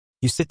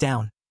You sit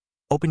down,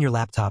 open your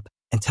laptop,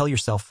 and tell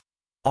yourself,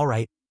 all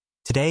right,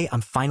 today I'm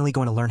finally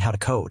going to learn how to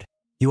code.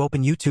 You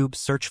open YouTube,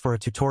 search for a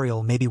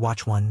tutorial, maybe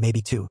watch one,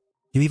 maybe two.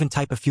 You even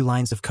type a few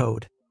lines of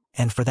code,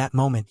 and for that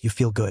moment you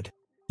feel good.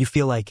 You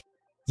feel like,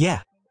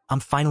 yeah,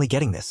 I'm finally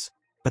getting this.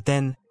 But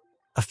then,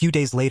 a few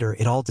days later,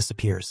 it all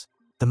disappears.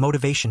 The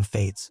motivation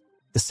fades.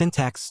 The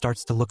syntax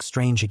starts to look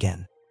strange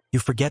again. You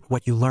forget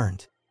what you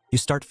learned. You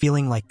start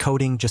feeling like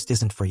coding just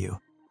isn't for you.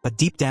 But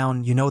deep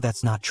down, you know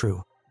that's not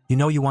true. You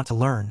know you want to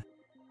learn,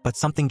 but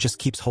something just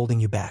keeps holding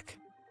you back.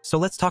 So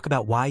let's talk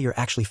about why you're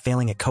actually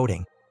failing at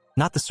coding.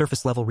 Not the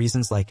surface level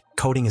reasons like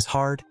coding is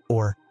hard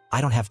or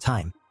I don't have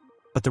time,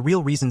 but the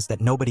real reasons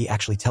that nobody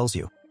actually tells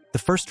you. The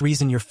first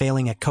reason you're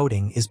failing at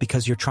coding is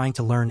because you're trying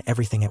to learn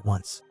everything at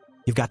once.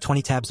 You've got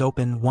 20 tabs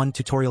open, one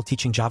tutorial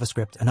teaching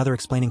JavaScript, another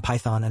explaining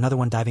Python, another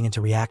one diving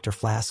into React or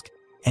Flask,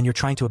 and you're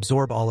trying to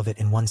absorb all of it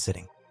in one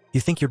sitting.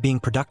 You think you're being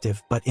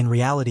productive, but in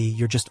reality,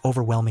 you're just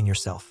overwhelming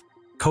yourself.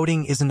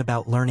 Coding isn't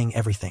about learning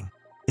everything.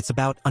 It's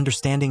about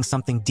understanding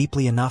something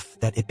deeply enough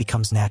that it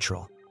becomes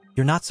natural.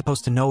 You're not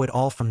supposed to know it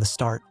all from the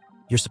start.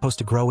 You're supposed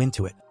to grow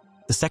into it.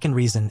 The second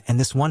reason, and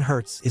this one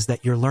hurts, is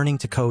that you're learning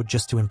to code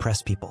just to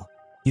impress people.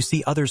 You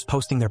see others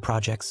posting their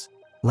projects,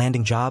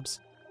 landing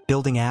jobs,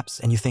 building apps,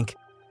 and you think,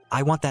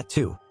 I want that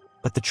too.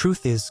 But the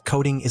truth is,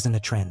 coding isn't a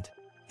trend.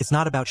 It's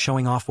not about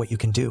showing off what you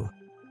can do.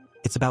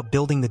 It's about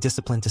building the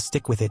discipline to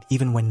stick with it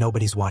even when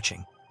nobody's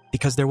watching.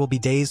 Because there will be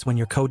days when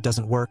your code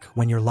doesn't work,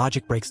 when your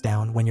logic breaks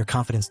down, when your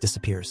confidence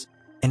disappears.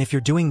 And if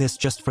you're doing this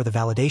just for the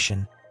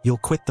validation, you'll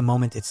quit the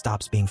moment it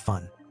stops being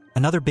fun.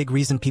 Another big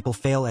reason people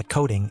fail at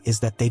coding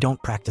is that they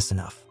don't practice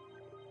enough.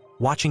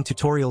 Watching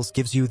tutorials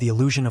gives you the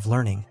illusion of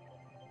learning,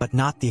 but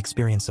not the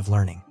experience of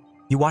learning.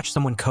 You watch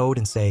someone code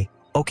and say,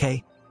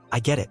 okay, I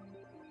get it.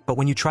 But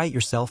when you try it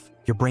yourself,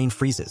 your brain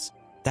freezes.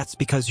 That's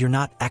because you're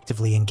not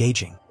actively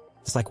engaging.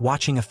 It's like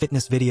watching a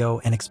fitness video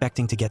and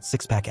expecting to get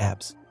six-pack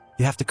abs.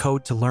 You have to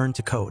code to learn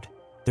to code.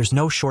 There's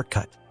no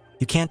shortcut.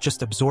 You can't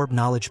just absorb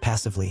knowledge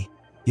passively.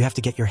 You have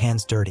to get your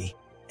hands dirty.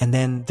 And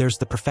then there's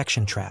the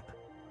perfection trap.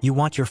 You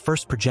want your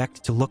first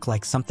project to look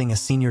like something a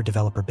senior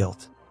developer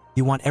built.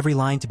 You want every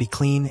line to be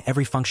clean,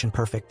 every function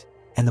perfect,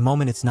 and the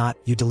moment it's not,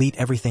 you delete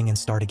everything and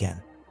start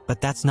again.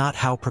 But that's not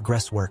how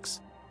progress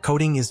works.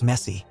 Coding is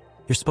messy.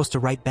 You're supposed to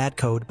write bad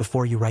code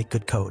before you write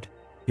good code.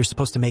 You're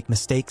supposed to make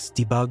mistakes,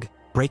 debug,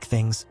 break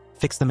things,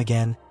 fix them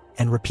again,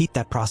 and repeat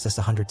that process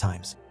 100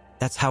 times.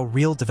 That's how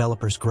real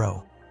developers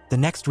grow. The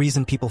next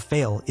reason people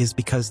fail is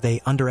because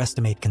they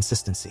underestimate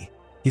consistency.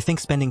 You think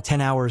spending 10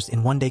 hours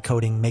in one day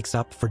coding makes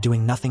up for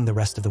doing nothing the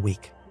rest of the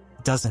week.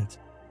 It doesn't.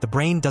 The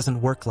brain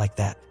doesn't work like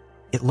that.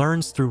 It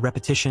learns through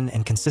repetition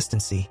and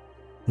consistency,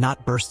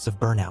 not bursts of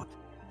burnout.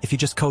 If you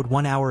just code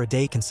 1 hour a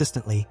day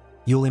consistently,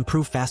 you'll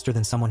improve faster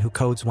than someone who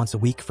codes once a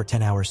week for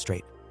 10 hours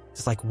straight.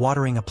 It's like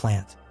watering a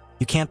plant.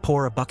 You can't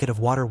pour a bucket of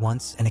water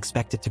once and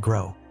expect it to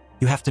grow.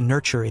 You have to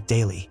nurture it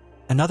daily.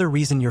 Another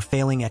reason you're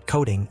failing at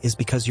coding is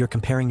because you're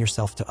comparing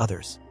yourself to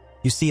others.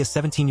 You see a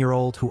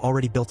 17-year-old who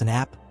already built an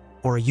app,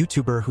 or a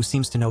YouTuber who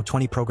seems to know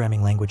 20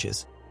 programming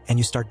languages, and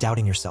you start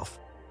doubting yourself.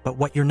 But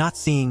what you're not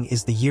seeing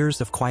is the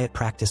years of quiet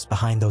practice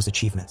behind those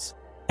achievements.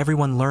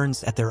 Everyone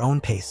learns at their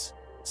own pace.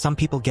 Some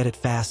people get it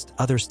fast,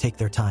 others take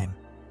their time.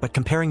 But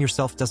comparing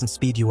yourself doesn't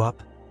speed you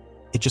up.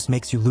 It just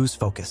makes you lose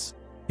focus.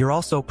 You're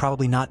also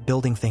probably not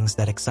building things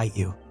that excite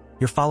you.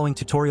 You're following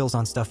tutorials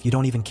on stuff you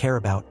don't even care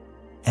about,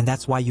 and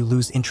that's why you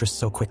lose interest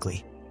so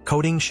quickly.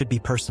 Coding should be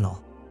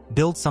personal.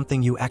 Build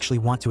something you actually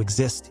want to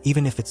exist,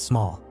 even if it's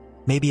small.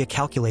 Maybe a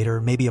calculator,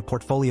 maybe a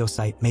portfolio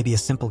site, maybe a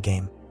simple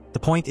game.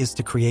 The point is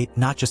to create,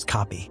 not just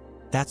copy.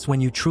 That's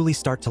when you truly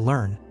start to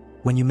learn,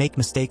 when you make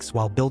mistakes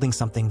while building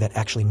something that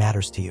actually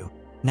matters to you.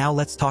 Now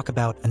let's talk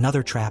about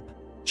another trap,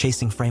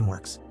 chasing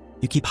frameworks.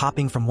 You keep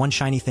hopping from one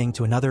shiny thing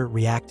to another,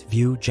 React,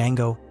 Vue,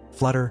 Django,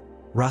 Flutter,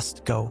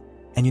 Rust, Go,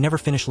 and you never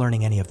finish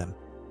learning any of them.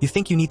 You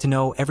think you need to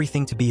know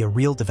everything to be a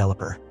real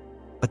developer,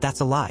 but that's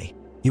a lie.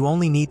 You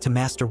only need to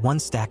master one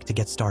stack to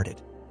get started.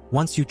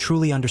 Once you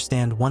truly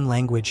understand one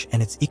language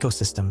and its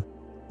ecosystem,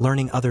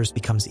 learning others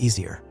becomes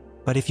easier.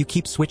 But if you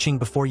keep switching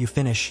before you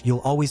finish, you'll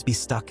always be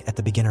stuck at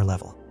the beginner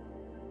level.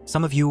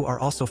 Some of you are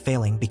also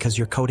failing because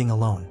you're coding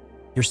alone.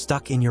 You're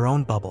stuck in your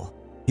own bubble.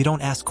 You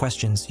don't ask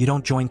questions, you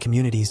don't join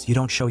communities, you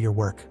don't show your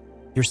work.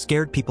 You're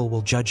scared people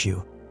will judge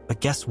you.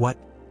 But guess what?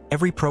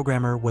 Every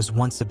programmer was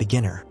once a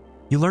beginner.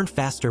 You learn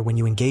faster when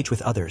you engage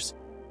with others.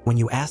 When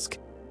you ask,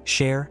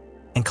 share,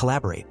 and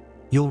collaborate,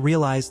 you'll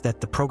realize that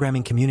the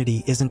programming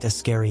community isn't as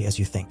scary as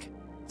you think.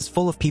 It's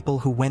full of people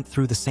who went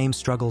through the same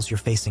struggles you're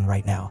facing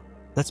right now.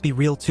 Let's be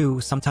real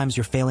too, sometimes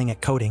you're failing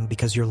at coding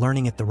because you're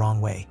learning it the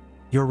wrong way.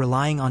 You're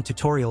relying on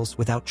tutorials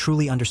without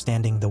truly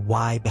understanding the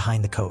why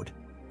behind the code.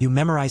 You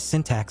memorize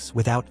syntax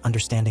without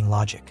understanding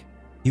logic.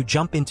 You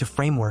jump into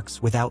frameworks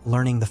without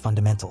learning the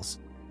fundamentals.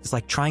 It's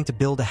like trying to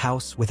build a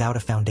house without a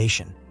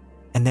foundation.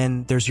 And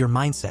then there's your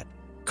mindset.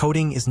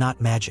 Coding is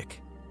not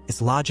magic. It's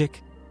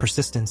logic,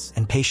 persistence,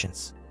 and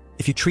patience.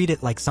 If you treat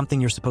it like something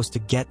you're supposed to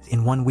get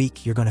in 1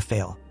 week, you're going to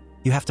fail.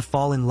 You have to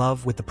fall in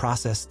love with the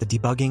process, the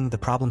debugging, the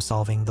problem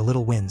solving, the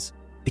little wins.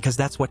 because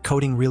that's what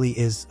coding really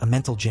is, a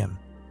mental gym.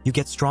 You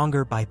get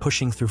stronger by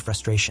pushing through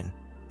frustration.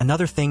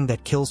 Another thing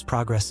that kills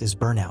progress is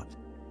burnout.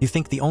 You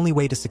think the only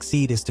way to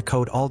succeed is to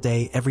code all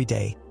day, every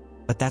day,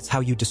 but that's how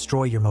you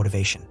destroy your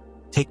motivation.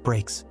 Take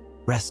breaks,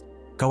 rest,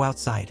 go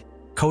outside.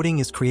 Coding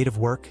is creative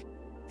work,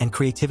 and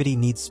creativity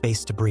needs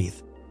space to breathe.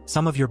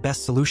 Some of your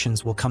best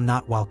solutions will come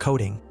not while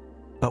coding,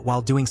 but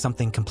while doing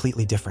something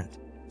completely different.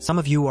 Some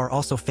of you are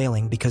also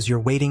failing because you're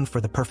waiting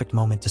for the perfect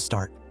moment to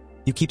start.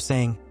 You keep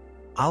saying,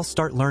 I'll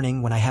start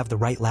learning when I have the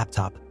right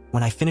laptop,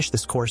 when I finish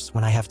this course,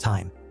 when I have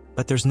time.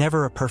 But there's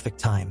never a perfect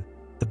time.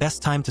 The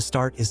best time to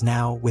start is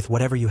now with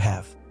whatever you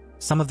have.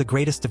 Some of the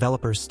greatest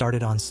developers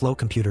started on slow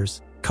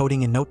computers,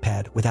 coding in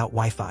Notepad without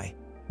Wi-Fi.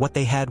 What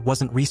they had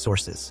wasn't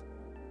resources.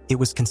 It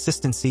was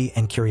consistency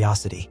and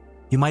curiosity.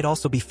 You might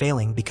also be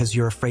failing because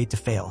you're afraid to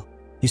fail.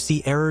 You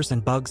see errors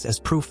and bugs as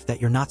proof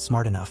that you're not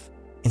smart enough,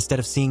 instead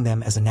of seeing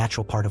them as a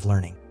natural part of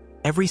learning.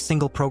 Every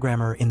single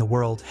programmer in the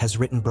world has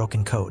written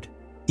broken code.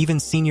 Even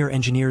senior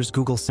engineers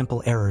Google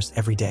simple errors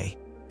every day.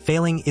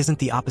 Failing isn't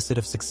the opposite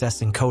of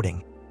success in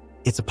coding.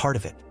 It's a part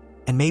of it.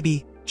 And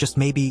maybe, just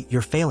maybe,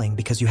 you're failing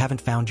because you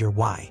haven't found your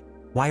why.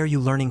 Why are you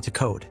learning to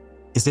code?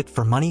 Is it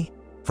for money?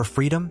 For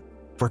freedom?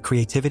 For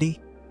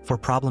creativity? For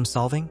problem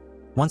solving?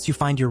 Once you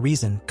find your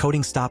reason,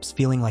 coding stops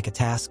feeling like a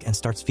task and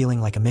starts feeling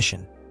like a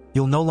mission.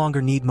 You'll no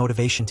longer need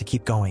motivation to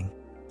keep going.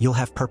 You'll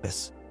have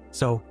purpose.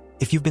 So,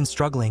 if you've been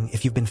struggling,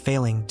 if you've been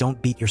failing,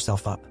 don't beat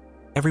yourself up.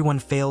 Everyone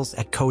fails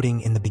at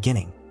coding in the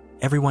beginning.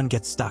 Everyone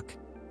gets stuck.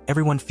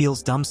 Everyone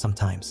feels dumb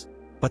sometimes.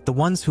 But the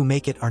ones who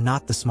make it are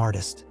not the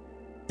smartest.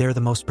 They're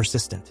the most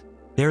persistent.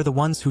 They're the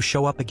ones who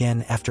show up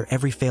again after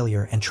every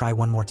failure and try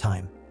one more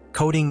time.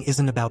 Coding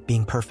isn't about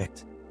being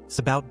perfect. It's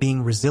about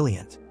being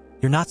resilient.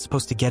 You're not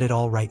supposed to get it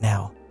all right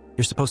now.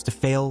 You're supposed to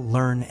fail,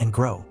 learn, and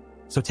grow.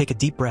 So take a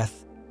deep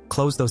breath,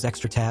 close those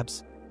extra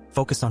tabs,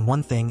 focus on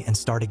one thing, and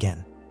start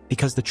again.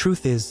 Because the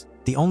truth is,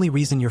 the only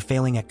reason you're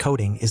failing at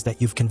coding is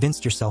that you've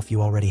convinced yourself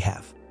you already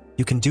have.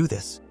 You can do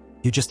this.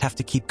 You just have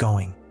to keep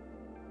going.